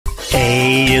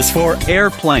A is for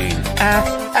airplane.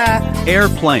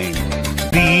 Airplane.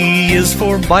 B is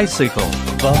for Bicycle.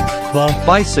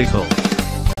 Bicycle.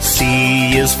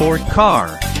 C is for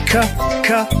Car.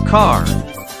 Car.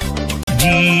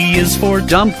 D is for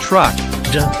Dump truck.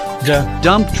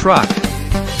 Dump truck.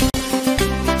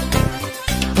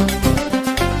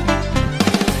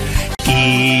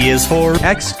 E is for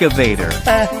Excavator.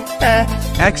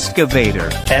 Excavator.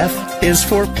 F is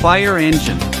for Fire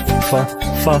engine.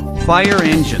 Fire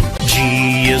engine.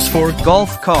 G is for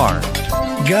Golf car.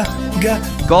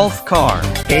 Golf car.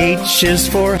 H is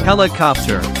for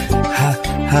Helicopter.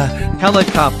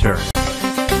 Helicopter.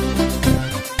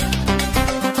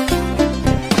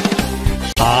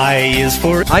 I is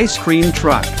for Ice cream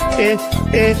truck.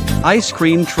 Ice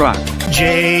cream truck.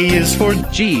 J is for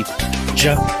Jeep.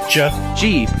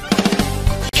 Jeep.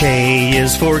 K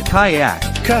is for Kayak.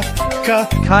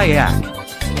 Kayak.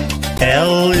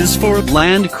 L is for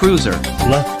Land cruiser.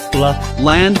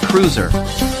 Land cruiser.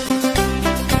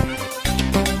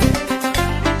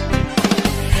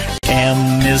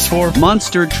 M is for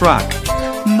Monster truck.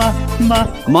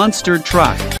 Monster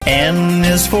truck. N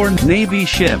is for Navy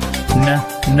ship.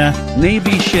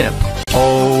 Navy ship.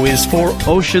 O is for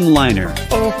Ocean liner.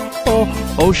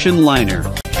 Ocean liner.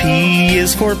 P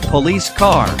is for Police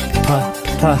car.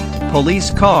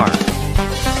 Police car.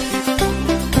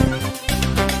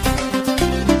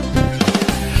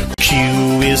 Q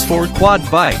is for Quad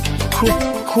bike.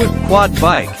 Quad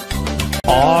bike.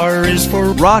 R is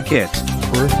for Rocket.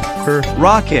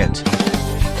 Rocket.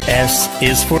 S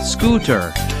is for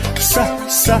Scooter.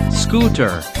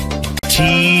 Scooter.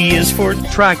 T is for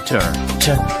Tractor.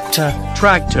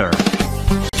 Tractor.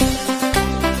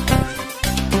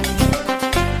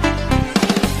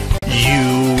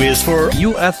 U is for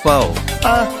UFO.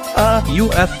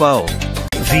 UFO.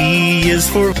 V is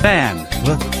for Van.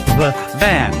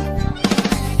 Van.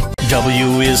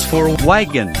 W is for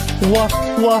Wagon.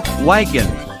 Wagon.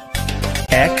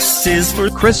 X is for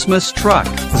Christmas truck.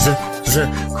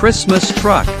 Christmas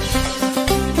truck.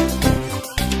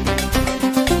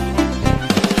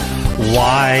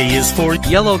 Y is for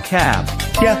Yellow cab.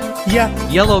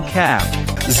 Yellow cab.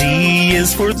 Z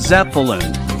is for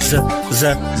Zeppelin.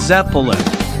 Zeppelin.